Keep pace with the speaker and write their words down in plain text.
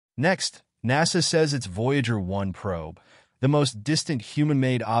Next, NASA says its Voyager 1 probe, the most distant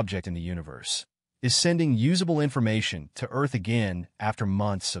human-made object in the universe, is sending usable information to Earth again after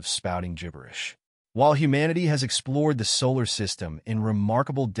months of spouting gibberish. While humanity has explored the solar system in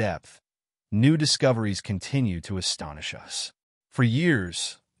remarkable depth, new discoveries continue to astonish us. For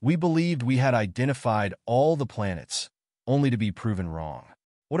years, we believed we had identified all the planets, only to be proven wrong.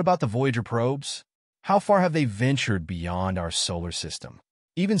 What about the Voyager probes? How far have they ventured beyond our solar system?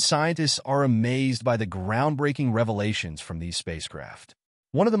 Even scientists are amazed by the groundbreaking revelations from these spacecraft.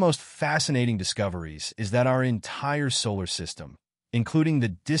 One of the most fascinating discoveries is that our entire solar system, including the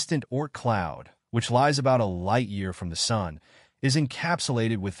distant Oort cloud, which lies about a light-year from the Sun, is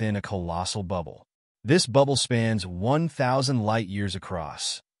encapsulated within a colossal bubble. This bubble spans 1,000 light-years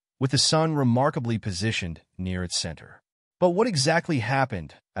across, with the Sun remarkably positioned near its center. But what exactly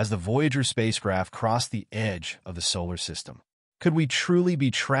happened as the Voyager spacecraft crossed the edge of the solar system? Could we truly be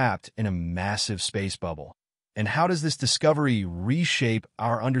trapped in a massive space bubble? And how does this discovery reshape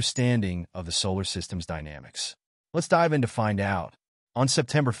our understanding of the solar system's dynamics? Let's dive in to find out. On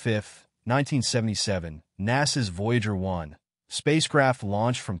September 5, 1977, NASA's Voyager 1 spacecraft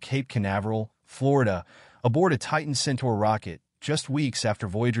launched from Cape Canaveral, Florida, aboard a Titan Centaur rocket just weeks after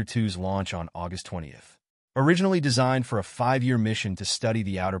Voyager 2's launch on August 20th. Originally designed for a 5-year mission to study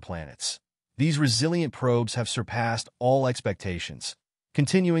the outer planets, these resilient probes have surpassed all expectations,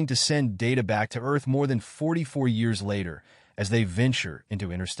 continuing to send data back to Earth more than 44 years later as they venture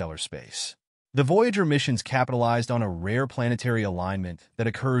into interstellar space. The Voyager missions capitalized on a rare planetary alignment that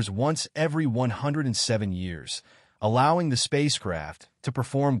occurs once every 107 years, allowing the spacecraft to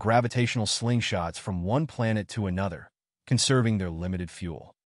perform gravitational slingshots from one planet to another, conserving their limited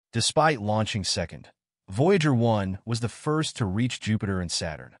fuel. Despite launching second, Voyager 1 was the first to reach Jupiter and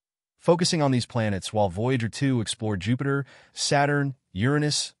Saturn, focusing on these planets while Voyager 2 explored Jupiter, Saturn,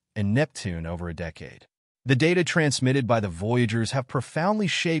 Uranus, and Neptune over a decade. The data transmitted by the Voyagers have profoundly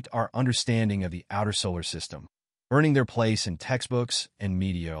shaped our understanding of the outer solar system, earning their place in textbooks and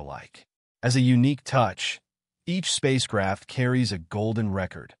media alike. As a unique touch, each spacecraft carries a golden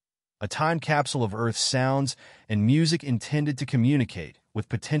record, a time capsule of Earth's sounds and music intended to communicate with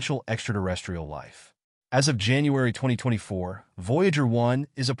potential extraterrestrial life. As of January 2024, Voyager 1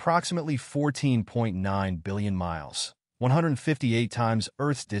 is approximately 14.9 billion miles, 158 times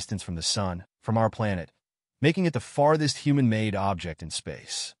Earth's distance from the Sun, from our planet, making it the farthest human-made object in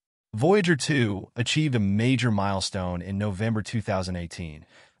space. Voyager 2 achieved a major milestone in November 2018,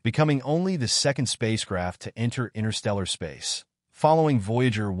 becoming only the second spacecraft to enter interstellar space, following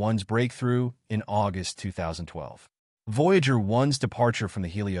Voyager 1's breakthrough in August 2012. Voyager 1's departure from the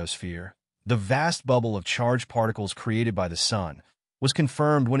heliosphere, the vast bubble of charged particles created by the Sun, was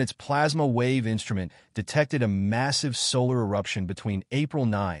confirmed when its plasma wave instrument detected a massive solar eruption between April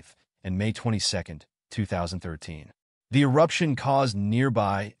 9th and May 22nd, 2013. The eruption caused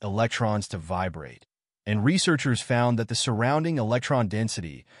nearby electrons to vibrate, and researchers found that the surrounding electron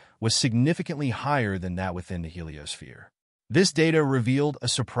density was significantly higher than that within the heliosphere. This data revealed a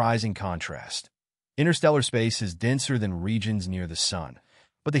surprising contrast. Interstellar space is denser than regions near the Sun,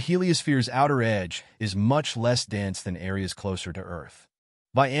 but the heliosphere's outer edge is much less dense than areas closer to Earth.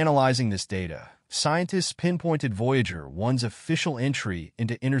 By analyzing this data, scientists pinpointed Voyager 1's official entry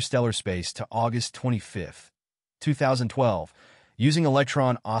into interstellar space to August 25, 2012, using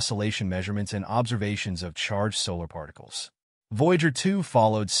electron oscillation measurements and observations of charged solar particles. Voyager 2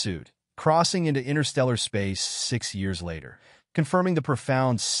 followed suit, crossing into interstellar space 6 years later, confirming the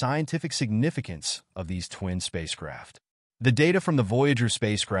profound scientific significance of these twin spacecraft. The data from the Voyager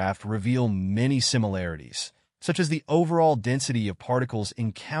spacecraft reveal many similarities, such as the overall density of particles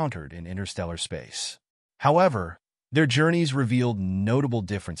encountered in interstellar space. However, their journeys revealed notable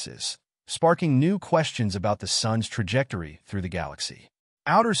differences, sparking new questions about the Sun's trajectory through the galaxy.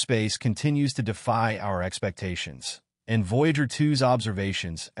 Outer space continues to defy our expectations, and Voyager 2's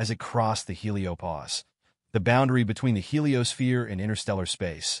observations as it crossed the heliopause, the boundary between the heliosphere and interstellar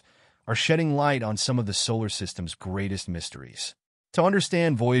space, are shedding light on some of the solar system's greatest mysteries. To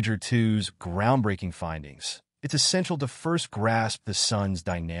understand Voyager 2's groundbreaking findings, it's essential to first grasp the Sun's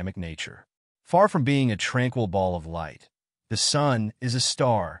dynamic nature. Far from being a tranquil ball of light, the Sun is a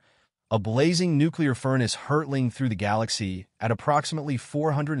star, a blazing nuclear furnace hurtling through the galaxy at approximately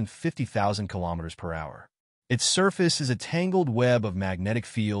 450,000 kilometers per hour. Its surface is a tangled web of magnetic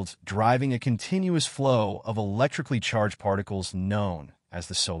fields driving a continuous flow of electrically charged particles known as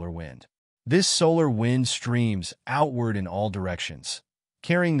the solar wind. This solar wind streams outward in all directions,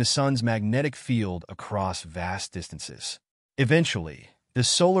 carrying the Sun's magnetic field across vast distances. Eventually, the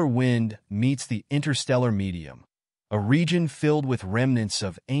solar wind meets the interstellar medium, a region filled with remnants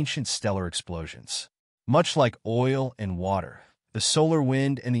of ancient stellar explosions. Much like oil and water, the solar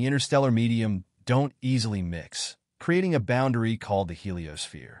wind and the interstellar medium don't easily mix, creating a boundary called the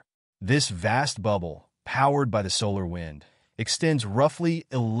heliosphere. This vast bubble, powered by the solar wind, extends roughly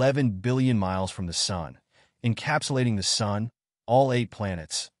 11 billion miles from the Sun, encapsulating the Sun, all 8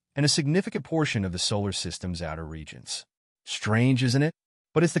 planets, and a significant portion of the solar system's outer regions. Strange, isn't it?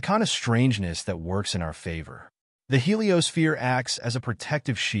 But it's the kind of strangeness that works in our favor. The heliosphere acts as a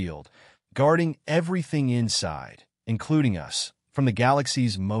protective shield, guarding everything inside, including us, from the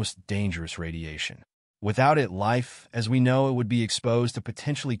galaxy's most dangerous radiation. Without it, life, as we know it, would be exposed to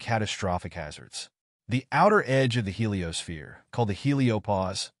potentially catastrophic hazards. The outer edge of the heliosphere, called the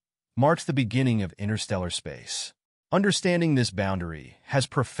heliopause, marks the beginning of interstellar space. Understanding this boundary has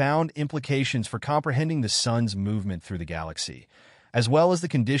profound implications for comprehending the Sun's movement through the galaxy, as well as the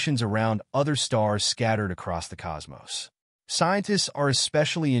conditions around other stars scattered across the cosmos. Scientists are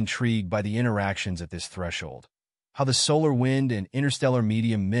especially intrigued by the interactions at this threshold, how the solar wind and interstellar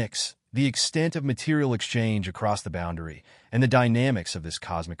medium mix, the extent of material exchange across the boundary, and the dynamics of this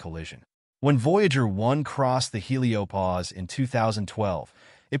cosmic collision. When Voyager 1 crossed the heliopause in 2012,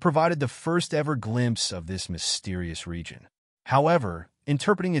 it provided the first-ever glimpse of this mysterious region. However,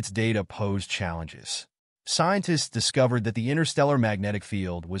 interpreting its data posed challenges. Scientists discovered that the interstellar magnetic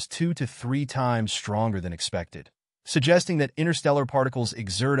field was 2 to 3 times stronger than expected, suggesting that interstellar particles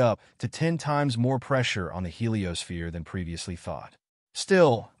exert up to 10 times more pressure on the heliosphere than previously thought.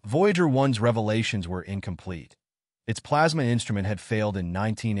 Still, Voyager 1's revelations were incomplete. Its plasma instrument had failed in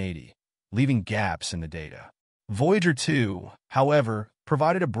 1980, leaving gaps in the data. Voyager 2, however,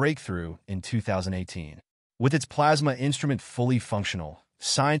 provided a breakthrough in 2018. With its plasma instrument fully functional,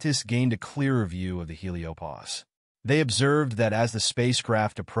 scientists gained a clearer view of the heliopause. They observed that as the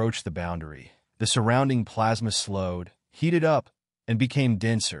spacecraft approached the boundary, the surrounding plasma slowed, heated up, and became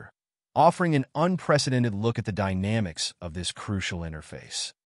denser, offering an unprecedented look at the dynamics of this crucial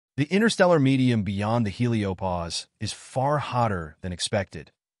interface. The interstellar medium beyond the heliopause is far hotter than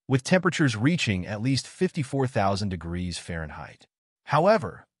expected, with temperatures reaching at least 54,000 degrees Fahrenheit.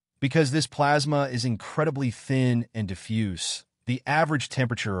 However, because this plasma is incredibly thin and diffuse, the average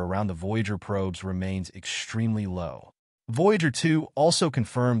temperature around the Voyager probes remains extremely low. Voyager 2 also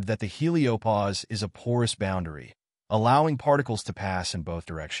confirmed that the heliopause is a porous boundary, allowing particles to pass in both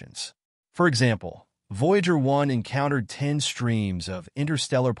directions. For example, Voyager 1 encountered 10 streams of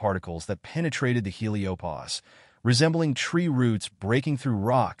interstellar particles that penetrated the heliopause, resembling tree roots breaking through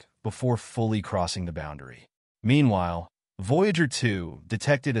rock before fully crossing the boundary. Meanwhile, Voyager 2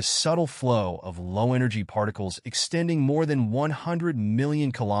 detected a subtle flow of low-energy particles extending more than 100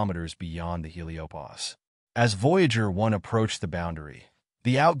 million kilometers beyond the heliopause. As Voyager 1 approached the boundary,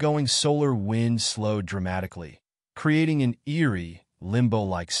 the outgoing solar wind slowed dramatically, creating an eerie,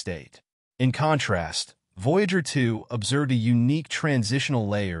 limbo-like state. In contrast, Voyager 2 observed a unique transitional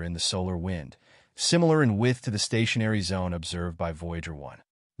layer in the solar wind, similar in width to the stationary zone observed by Voyager 1.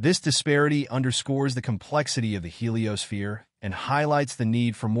 This disparity underscores the complexity of the heliosphere and highlights the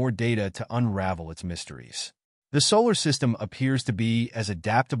need for more data to unravel its mysteries. The solar system appears to be as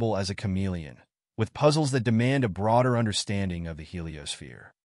adaptable as a chameleon, with puzzles that demand a broader understanding of the heliosphere.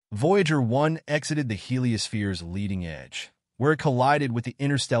 Voyager 1 exited the heliosphere's leading edge, where it collided with the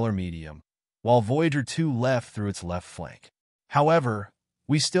interstellar medium, while Voyager 2 left through its left flank. However,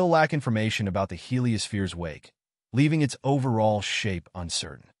 we still lack information about the heliosphere's wake, leaving its overall shape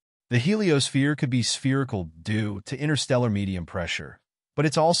uncertain. The heliosphere could be spherical due to interstellar medium pressure, but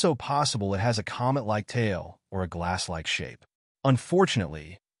it's also possible it has a comet-like tail or a glass-like shape.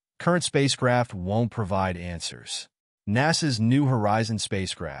 Unfortunately, current spacecraft won't provide answers. NASA's New Horizons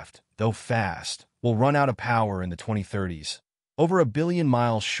spacecraft, though fast, will run out of power in the 2030s, over 1 billion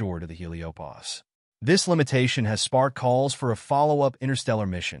miles short of the heliopause. This limitation has sparked calls for a follow-up interstellar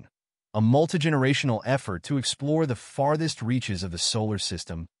mission, a multi-generational effort to explore the farthest reaches of the solar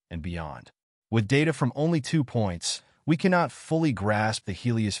system and beyond. With data from only 2 points, we cannot fully grasp the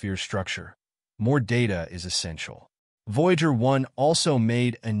heliosphere's structure. More data is essential. Voyager 1 also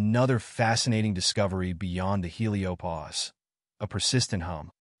made another fascinating discovery beyond the heliopause, a persistent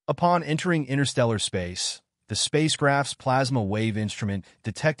hum. Upon entering interstellar space, the spacecraft's plasma wave instrument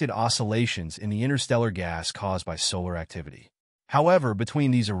detected oscillations in the interstellar gas caused by solar activity. However,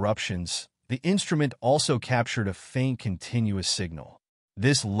 between these eruptions, the instrument also captured a faint continuous signal.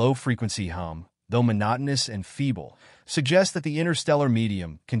 This low-frequency hum, though monotonous and feeble, suggests that the interstellar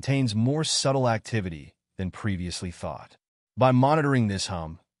medium contains more subtle activity than previously thought. By monitoring this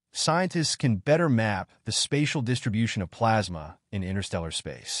hum, scientists can better map the spatial distribution of plasma in interstellar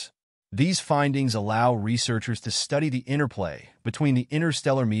space. These findings allow researchers to study the interplay between the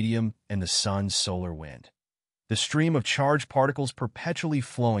interstellar medium and the sun's solar wind, the stream of charged particles perpetually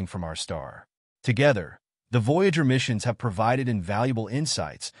flowing from our star. Together, the Voyager missions have provided invaluable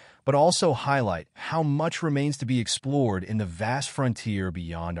insights, but also highlight how much remains to be explored in the vast frontier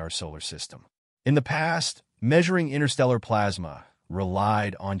beyond our solar system. In the past, measuring interstellar plasma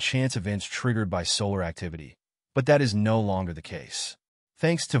relied on chance events triggered by solar activity, but that is no longer the case.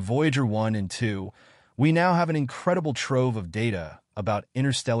 Thanks to Voyager 1 and 2, we now have an incredible trove of data about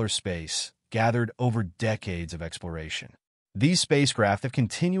interstellar space gathered over decades of exploration. These spacecraft have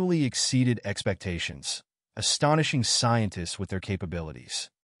continually exceeded expectations, astonishing scientists with their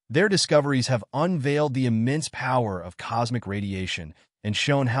capabilities. Their discoveries have unveiled the immense power of cosmic radiation and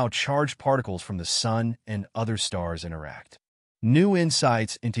shown how charged particles from the sun and other stars interact. New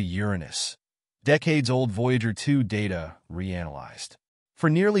insights into Uranus. Decades-old Voyager 2 data reanalyzed. For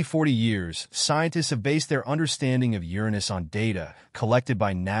nearly 40 years, scientists have based their understanding of Uranus on data collected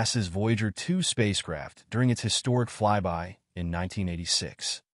by NASA's Voyager 2 spacecraft during its historic flyby in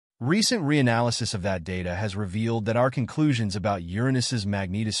 1986. Recent reanalysis of that data has revealed that our conclusions about Uranus's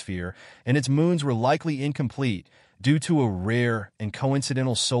magnetosphere and its moons were likely incomplete due to a rare and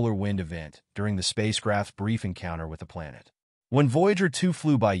coincidental solar wind event during the spacecraft's brief encounter with the planet. When Voyager 2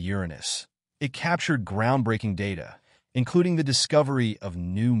 flew by Uranus, it captured groundbreaking data, including the discovery of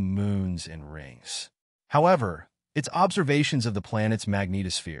new moons and rings. However, its observations of the planet's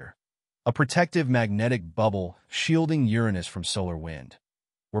magnetosphere, a protective magnetic bubble shielding Uranus from solar wind,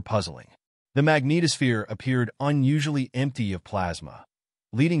 were puzzling. The magnetosphere appeared unusually empty of plasma,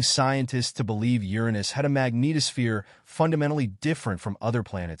 leading scientists to believe Uranus had a magnetosphere fundamentally different from other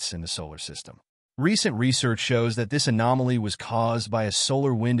planets in the solar system. Recent research shows that this anomaly was caused by a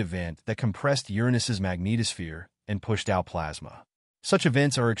solar wind event that compressed Uranus's magnetosphere and pushed out plasma. Such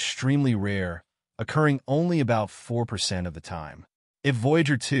events are extremely rare, occurring only about 4% of the time. If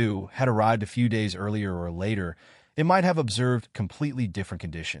Voyager 2 had arrived a few days earlier or later, it might have observed completely different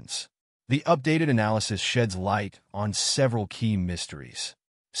conditions. The updated analysis sheds light on several key mysteries.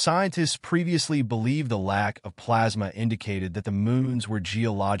 Scientists previously believed the lack of plasma indicated that the moons were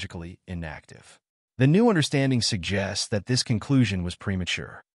geologically inactive. The new understanding suggests that this conclusion was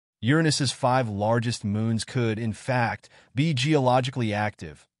premature. Uranus's 5 largest moons could, in fact, be geologically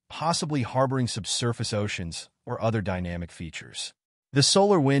active, possibly harboring subsurface oceans or other dynamic features. The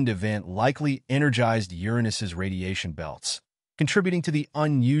solar wind event likely energized Uranus's radiation belts, contributing to the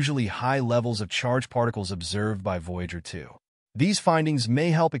unusually high levels of charged particles observed by Voyager 2. These findings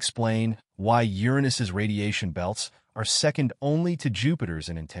may help explain why Uranus's radiation belts are second only to Jupiter's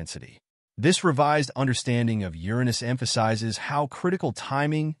in intensity. This revised understanding of Uranus emphasizes how critical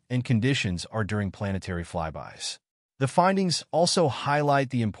timing and conditions are during planetary flybys. The findings also highlight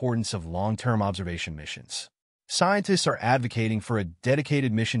the importance of long-term observation missions. Scientists are advocating for a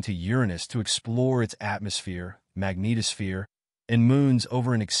dedicated mission to Uranus to explore its atmosphere, magnetosphere, and moons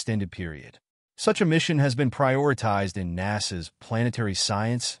over an extended period. Such a mission has been prioritized in NASA's Planetary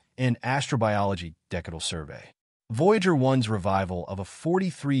Science and Astrobiology Decadal Survey. Voyager 1's revival of a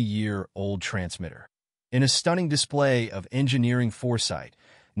 43-year-old transmitter. In a stunning display of engineering foresight,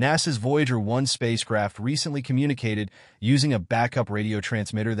 NASA's Voyager 1 spacecraft recently communicated using a backup radio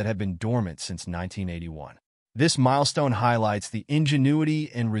transmitter that had been dormant since 1981. This milestone highlights the ingenuity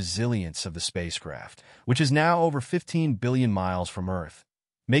and resilience of the spacecraft, which is now over 15 billion miles from Earth,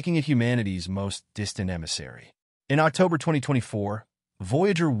 making it humanity's most distant emissary. In October 2024,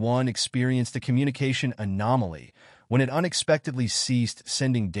 Voyager 1 experienced a communication anomaly when it unexpectedly ceased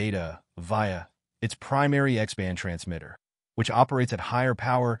sending data via its primary X-band transmitter, which operates at higher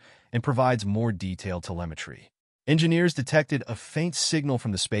power and provides more detailed telemetry. Engineers detected a faint signal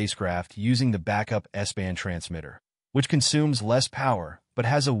from the spacecraft using the backup S-band transmitter, which consumes less power but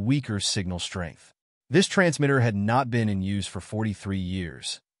has a weaker signal strength. This transmitter had not been in use for 43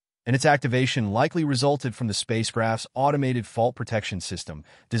 years, and its activation likely resulted from the spacecraft's automated fault protection system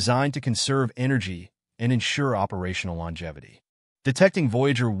designed to conserve energy and ensure operational longevity. Detecting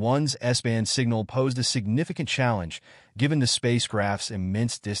Voyager 1's S-band signal posed a significant challenge given the spacecraft's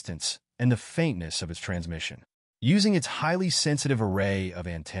immense distance and the faintness of its transmission. Using its highly sensitive array of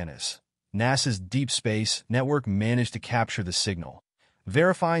antennas, NASA's Deep Space Network managed to capture the signal,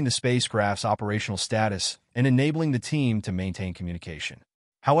 verifying the spacecraft's operational status and enabling the team to maintain communication.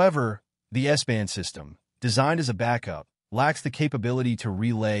 However, the S-band system, designed as a backup, lacks the capability to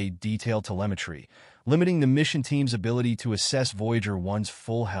relay detailed telemetry, limiting the mission team's ability to assess Voyager 1's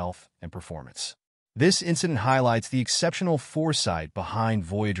full health and performance. This incident highlights the exceptional foresight behind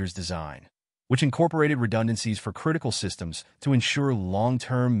Voyager's design, which incorporated redundancies for critical systems to ensure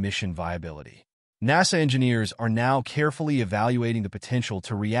long-term mission viability. NASA engineers are now carefully evaluating the potential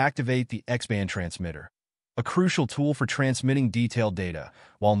to reactivate the X-band transmitter, a crucial tool for transmitting detailed data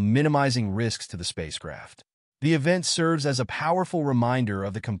while minimizing risks to the spacecraft. The event serves as a powerful reminder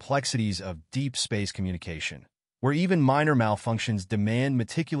of the complexities of deep space communication, where even minor malfunctions demand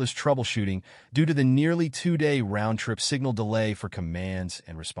meticulous troubleshooting due to the nearly 2-day round-trip signal delay for commands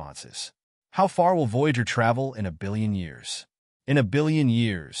and responses. How far will Voyager travel in a billion years? In a billion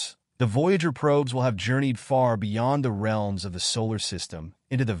years, the Voyager probes will have journeyed far beyond the realms of the solar system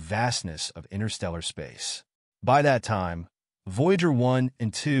into the vastness of interstellar space. By that time, Voyager 1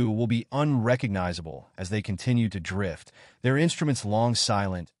 and 2 will be unrecognizable as they continue to drift, their instruments long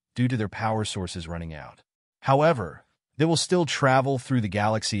silent due to their power sources running out. However, they will still travel through the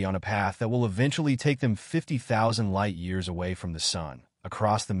galaxy on a path that will eventually take them 50,000 light-years away from the Sun,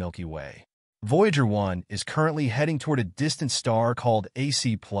 across the Milky Way. Voyager 1 is currently heading toward a distant star called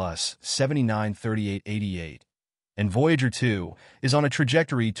AC Plus 793888, and Voyager 2 is on a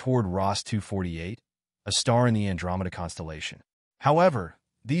trajectory toward Ross 248, a star in the Andromeda constellation. However,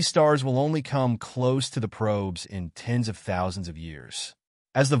 these stars will only come close to the probes in tens of thousands of years.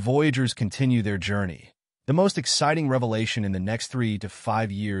 As the Voyagers continue their journey, the most exciting revelation in the next 3 to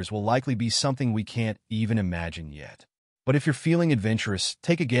 5 years will likely be something we can't even imagine yet. But if you're feeling adventurous,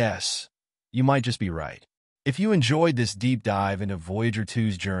 take a guess. You might just be right. If you enjoyed this deep dive into Voyager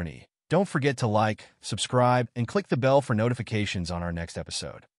 2's journey, don't forget to like, subscribe, and click the bell for notifications on our next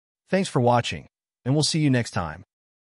episode. Thanks for watching, and we'll see you next time.